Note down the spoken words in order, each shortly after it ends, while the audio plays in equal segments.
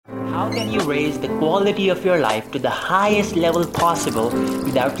How can you raise the quality of your life to the highest level possible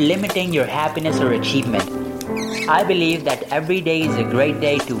without limiting your happiness or achievement? I believe that every day is a great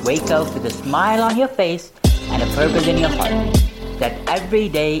day to wake up with a smile on your face and a purpose in your heart. That every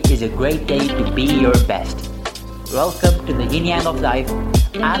day is a great day to be your best. Welcome to the Yin Yang of Life.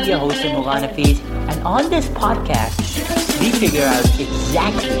 I'm your host Mughal Hafiz, and on this podcast, we figure out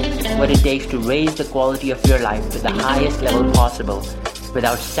exactly what it takes to raise the quality of your life to the highest level possible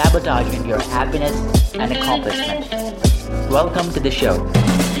without sabotaging your happiness and accomplishment. Welcome to the show.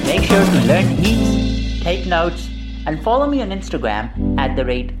 Make sure to learn heaps, take notes, and follow me on Instagram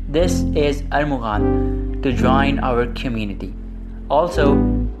 @thisisarmughan to join our community. Also,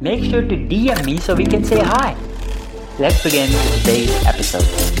 make sure to DM me so we can say hi. Let's begin today's episode.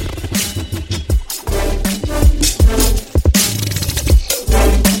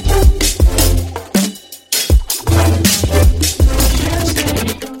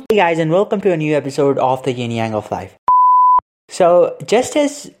 Hey guys, and welcome to a new episode of the Yin Yang of Life. So, just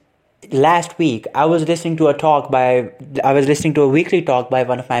as last week, I was listening to a weekly talk by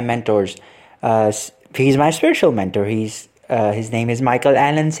one of my mentors. He's my spiritual mentor. His name is Michael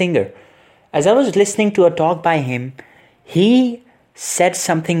Allen Singer. As I was listening to a talk by him, he said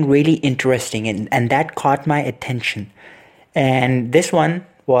something really interesting, and that caught my attention. And this was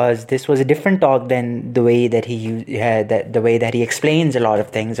a different talk than the way that the way that he explains a lot of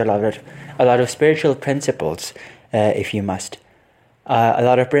things, a lot of spiritual principles, if you must, a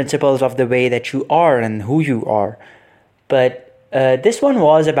lot of principles of the way that you are and who you are. But this one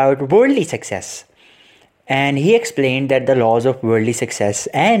was about worldly success. And he explained that the laws of worldly success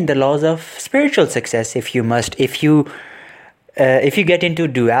and the laws of spiritual success, if you get into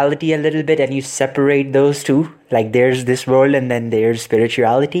duality a little bit and you separate those two, like there's this world and then there's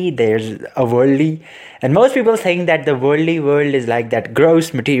spirituality, there's a worldly. And most people think that the worldly world is like that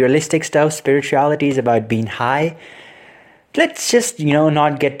gross materialistic stuff. Spirituality is about being high. Let's just, let's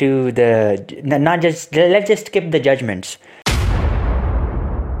just skip the judgments.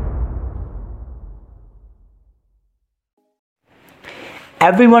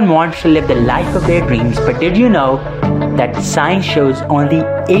 Everyone wants to live the life of their dreams, but did you know that science shows only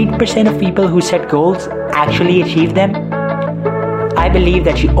 8% of people who set goals actually achieve them? I believe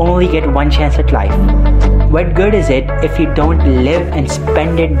that you only get one chance at life. What good is it if you don't live and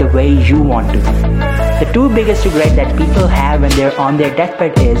spend it the way you want to? The two biggest regrets that people have when they're on their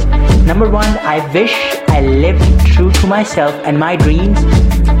deathbed is, number one, I wish I lived true to myself and my dreams,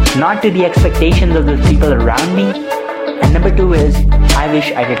 not to the expectations of the people around me. And number two is, I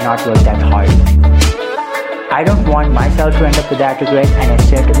wish I did not work that hard. I don't want myself to end up with that regret, and I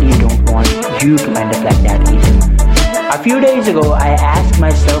certainly don't want you to end up like that either. A few days ago, I asked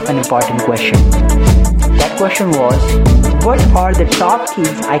myself an important question. That question was, what are the top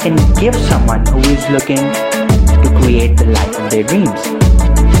keys I can give someone who is looking to create the life of their dreams?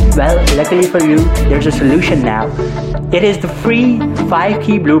 Well, luckily for you, there's a solution now. It is the free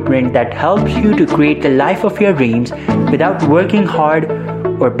 5-key blueprint that helps you to create the life of your dreams without working hard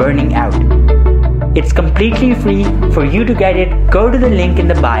or burning out. It's completely free. For you to get it, go to the link in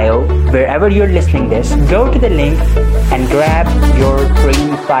the bio, wherever you're listening this, go to the link and grab your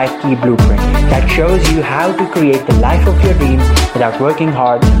free 5-key blueprint that shows you how to create the life of your dreams without working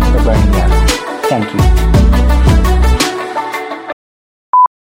hard or burning out. Thank you.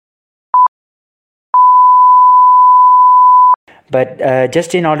 But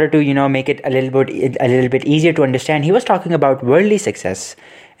just in order to, make it a little bit easier to understand, he was talking about worldly success.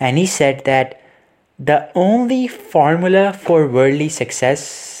 And he said that the only formula for worldly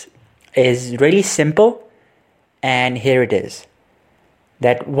success is really simple. And here it is.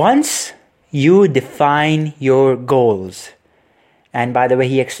 That once you define your goals, and by the way,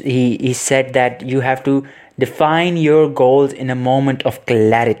 he said that you have to define your goals in a moment of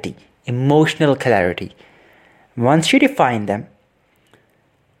clarity, emotional clarity. Once you define them,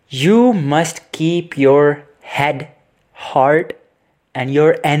 you must keep your head, heart, and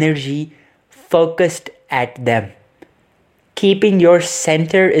your energy focused at them. Keeping your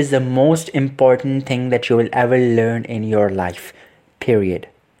center is the most important thing that you will ever learn in your life, period.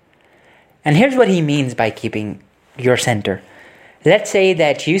 And here's what he means by keeping your center. Let's say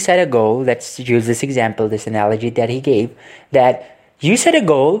that you set a goal, let's use this example, this analogy that he gave, that you set a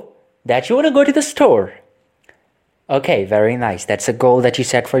goal that you want to go to the store. Okay, very nice. That's a goal that you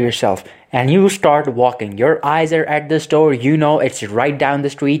set for yourself. And you start walking. Your eyes are at the store. You know it's right down the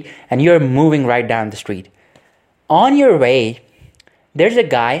street. And you're moving right down the street. On your way, there's a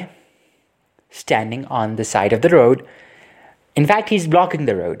guy standing on the side of the road. In fact, he's blocking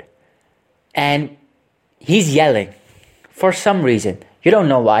the road. And he's yelling for some reason. You don't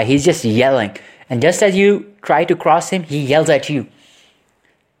know why. He's just yelling. And just as you try to cross him, he yells at you.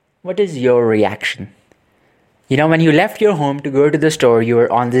 What is your reaction? When you left your home to go to the store, you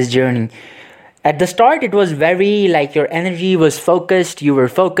were on this journey. At the start, it was very like your energy was focused. You were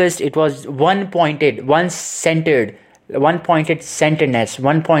focused. It was one-pointed, one-centered, one-pointed centeredness,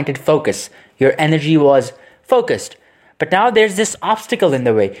 one-pointed focus. Your energy was focused. But now there's this obstacle in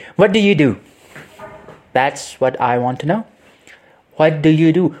the way. What do? That's what I want to know. What do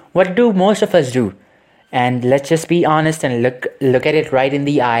you do? What do most of us do? And let's just be honest and look at it right in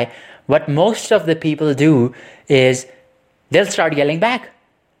the eye. What most of the people do is they'll start yelling back.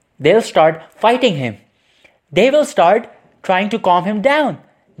 They'll start fighting him. They will start trying to calm him down.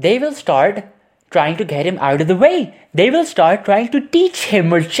 They will start trying to get him out of the way. They will start trying to teach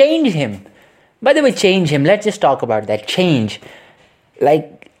him or change him. By the way, change him. Let's just talk about that. Change.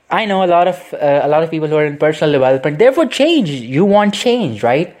 Like, I know a lot of people who are in personal development. Therefore, change. You want change,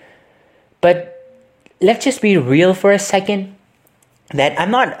 right? But let's just be real for a second. That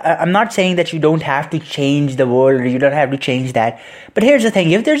I'm not saying that you don't have to change the world or you don't have to change that. But here's the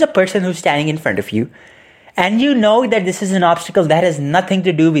thing. If there's a person who's standing in front of you and you know that this is an obstacle that has nothing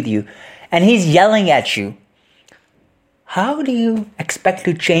to do with you and he's yelling at you, how do you expect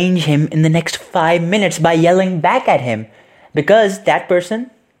to change him in the next 5 minutes by yelling back at him? Because that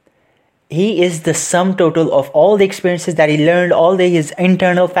person, he is the sum total of all the experiences that he learned, his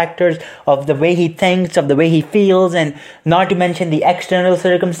internal factors of the way he thinks, of the way he feels, and not to mention the external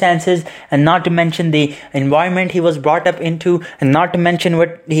circumstances, and not to mention the environment he was brought up into, and not to mention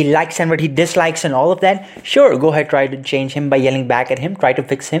what he likes and what he dislikes and all of that. Sure, go ahead, try to change him by yelling back at him, try to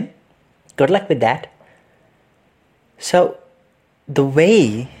fix him. Good luck with that. So, the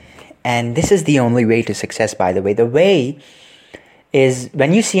way, and this is the only way to success, by the way is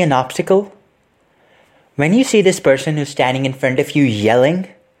when you see an obstacle, when you see this person who's standing in front of you yelling,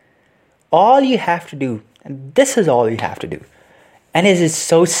 all you have to do, and this is all you have to do, and it is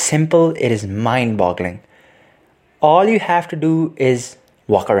so simple, it is mind-boggling. All you have to do is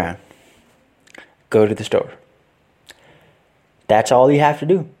walk around, go to the store. That's all you have to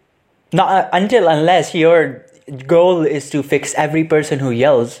do. Not unless your goal is to fix every person who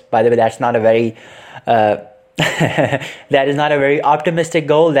yells. By the way, that's not a very that is not a very optimistic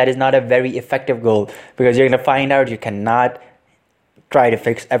goal. That is not a very effective goal, because you're going to find out you cannot try to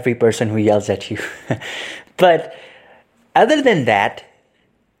fix every person who yells at you. But other than that,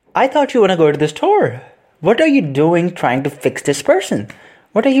 I thought you want to go to the store. What are you doing trying to fix this person?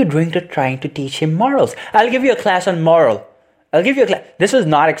 What are you doing trying to teach him morals? I'll give you a class on moral. This is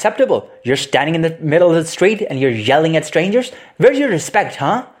not acceptable. You're standing in the middle of the street and you're yelling at strangers. Where's your respect,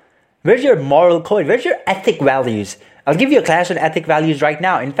 huh? Where's your moral code? Where's your ethic values? I'll give you a class on ethic values right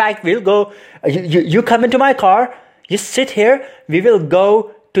now. In fact, we'll go, you come into my car, you sit here, we will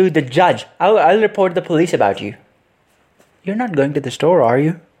go to the judge. I'll report the police about you. You're not going to the store, are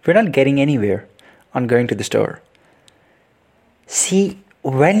you? We're not getting anywhere on going to the store. See,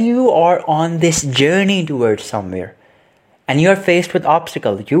 when you are on this journey towards somewhere, and you are faced with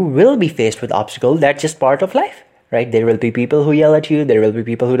obstacles, you will be faced with obstacles. That's just part of life, right? There will be people who yell at you. There will be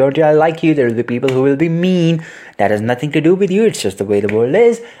people who don't like you. There will be people who will be mean. That has nothing to do with you. It's just the way the world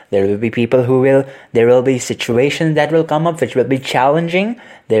is. There will be people there will be situations that will come up which will be challenging.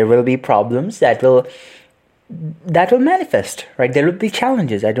 There will be problems that will manifest, right? There will be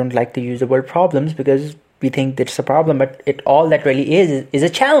challenges. I don't like to use the word problems because we think it's a problem, but all that really is a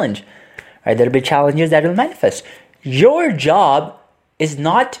challenge, right? There will be challenges that will manifest. Your job is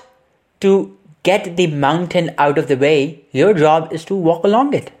not to get the mountain out of the way. Your job is to walk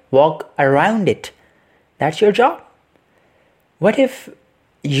along it, walk around it. That's your job. What if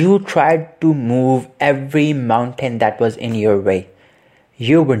you tried to move every mountain that was in your way?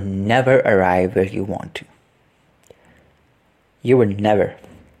 You would never arrive where you want to. You would never.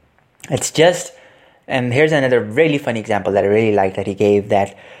 It's just, and here's another really funny example that I really like that he gave,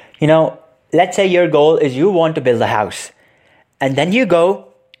 that, let's say your goal is you want to build a house. And then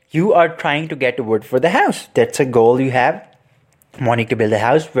you are trying to get wood for the house. That's a goal you have. Wanting to build a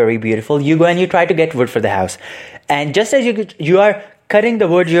house, very beautiful. You go and you try to get wood for the house. And just as you are cutting the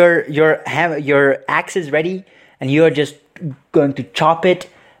wood, your axe is ready, and you are just going to chop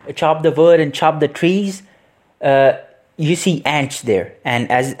the wood and chop the trees. You see ants there. And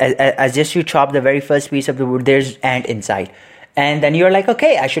as just you chop the very first piece of the wood, there's ant inside. And then you're like,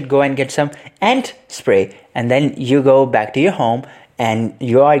 okay, I should go and get some ant spray. And then you go back to your home and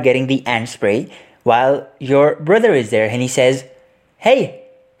you are getting the ant spray while your brother is there. And he says, hey,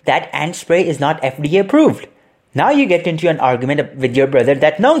 that ant spray is not FDA approved. Now you get into an argument with your brother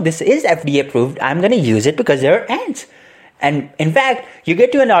that, no, this is FDA approved. I'm going to use it because there are ants. And in fact, you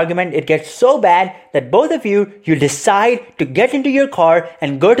get to an argument, it gets so bad that both of you decide to get into your car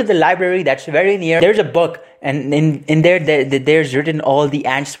and go to the library that's very near. There's a book, and in there, there's written all the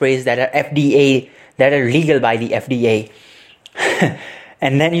ant sprays that are FDA, that are legal by the FDA.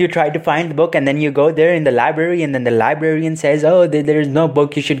 And then you try to find the book, and then you go there in the library, and then the librarian says, oh, there is no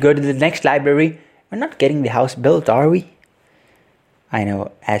book, you should go to the next library. We're not getting the house built, are we? I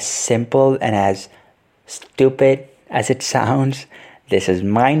know, as simple and as stupid as it sounds, this is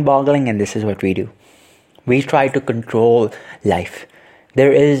mind-boggling, and this is what we do. We try to control life.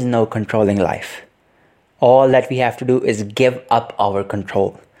 There is no controlling life. All that we have to do is give up our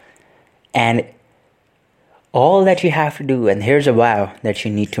control. And all that you have to do, and here's a vow that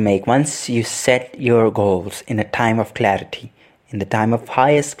you need to make. Once you set your goals in a time of clarity, in the time of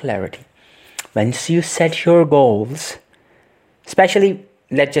highest clarity, once you set your goals, especially,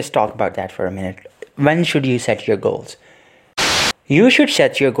 let's just talk about that for a minute. When should you set your goals? You should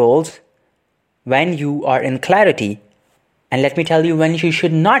set your goals when you are in clarity. And let me tell you when you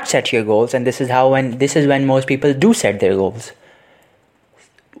should not set your goals. And this is when most people do set their goals.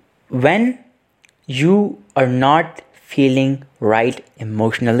 When you are not feeling right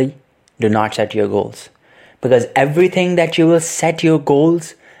emotionally, do not set your goals. Because everything that you will set your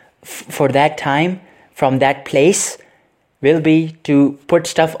goals for that time, from that place, will be to put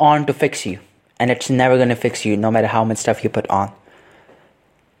stuff on to fix you. And it's never going to fix you, no matter how much stuff you put on.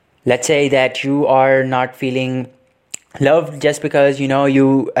 Let's say that you are not feeling loved just because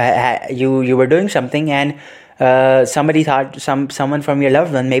you were doing something, and somebody thought, someone from your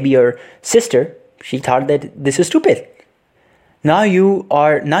loved one, maybe your sister, she thought that this is stupid. Now you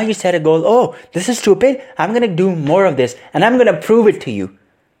set a goal. Oh, this is stupid. I'm going to do more of this, and I'm going to prove it to you.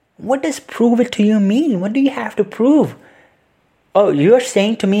 What does prove it to you mean? What do you have to prove? Oh, you're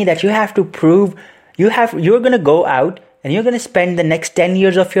saying to me that you have to prove, you're going to go out and you're going to spend the next 10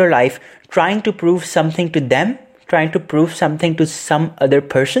 years of your life trying to prove something to them, trying to prove something to some other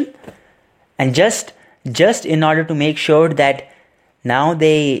person, and just in order to make sure that now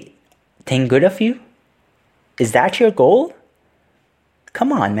they think good of you? Is that your goal?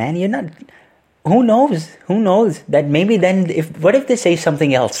 Come on, man, you're not... Who knows that maybe then, what if they say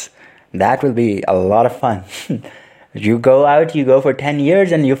something else? That will be a lot of fun. You go out, you go for 10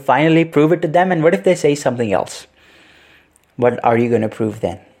 years, and you finally prove it to them. And what if they say something else? What are you going to prove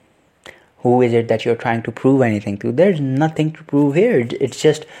then? Who is it that you're trying to prove anything to? There's nothing to prove here. It's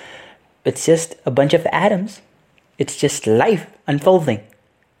just a bunch of atoms. It's just life unfolding,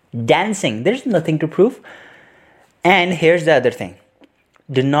 dancing. There's nothing to prove. And here's the other thing.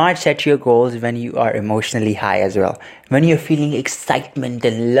 Do not set your goals when you are emotionally high as well. When you're feeling excitement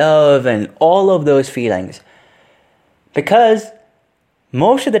and love and all of those feelings. Because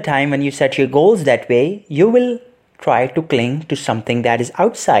most of the time when you set your goals that way, you will try to cling to something that is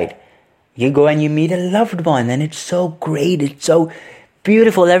outside. You go and you meet a loved one, and it's so great, it's so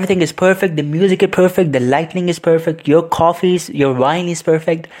beautiful, everything is perfect, the music is perfect, the lighting is perfect, your wine is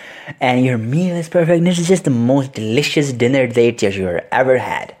perfect, and your meal is perfect, and it's just the most delicious dinner date that you've ever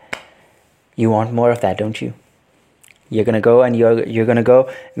had. You want more of that, don't you? You're gonna go and you're gonna go.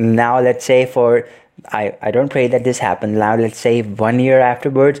 Now let's say I don't pray that this happened. Now let's say 1 year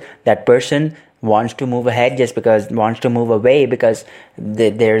afterwards, that person wants to move ahead wants to move away because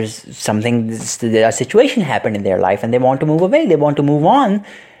there's a situation happened in their life and they want to move away. They want to move on.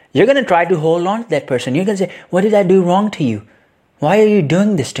 You're going to try to hold on to that person. You're going to say, what did I do wrong to you? Why are you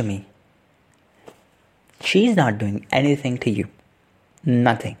doing this to me? She's not doing anything to you.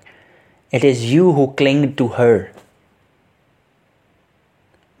 Nothing. It is you who cling to her.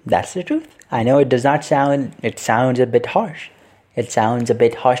 That's the truth. I know it sounds a bit harsh. It sounds a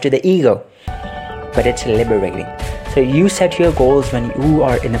bit harsh to the ego, but it's liberating. So you set your goals when you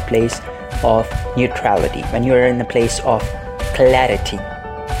are in a place of neutrality, when you are in a place of clarity,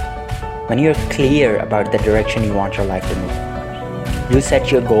 when you're clear about the direction you want your life to move. You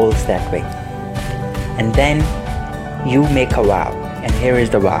set your goals that way. And then you make a vow. And here is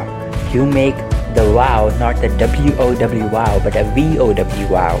the vow. You make the vow, not the W-O-W wow, but a V-O-W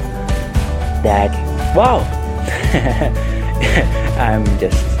wow. That, wow. I'm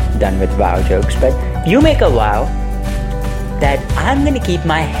just done with vow jokes, but you make a vow that I'm going to keep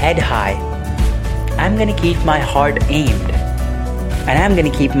my head high, I'm going to keep my heart aimed, and I'm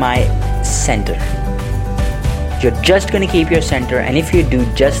going to keep my center. You're just going to keep your center, and if you do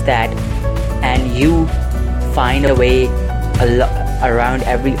just that and you find a way around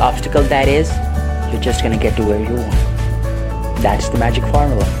every obstacle that is, you're just going to get to where you want. That's the magic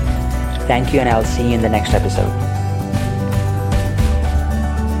formula. Thank you, and I'll see you in the next episode.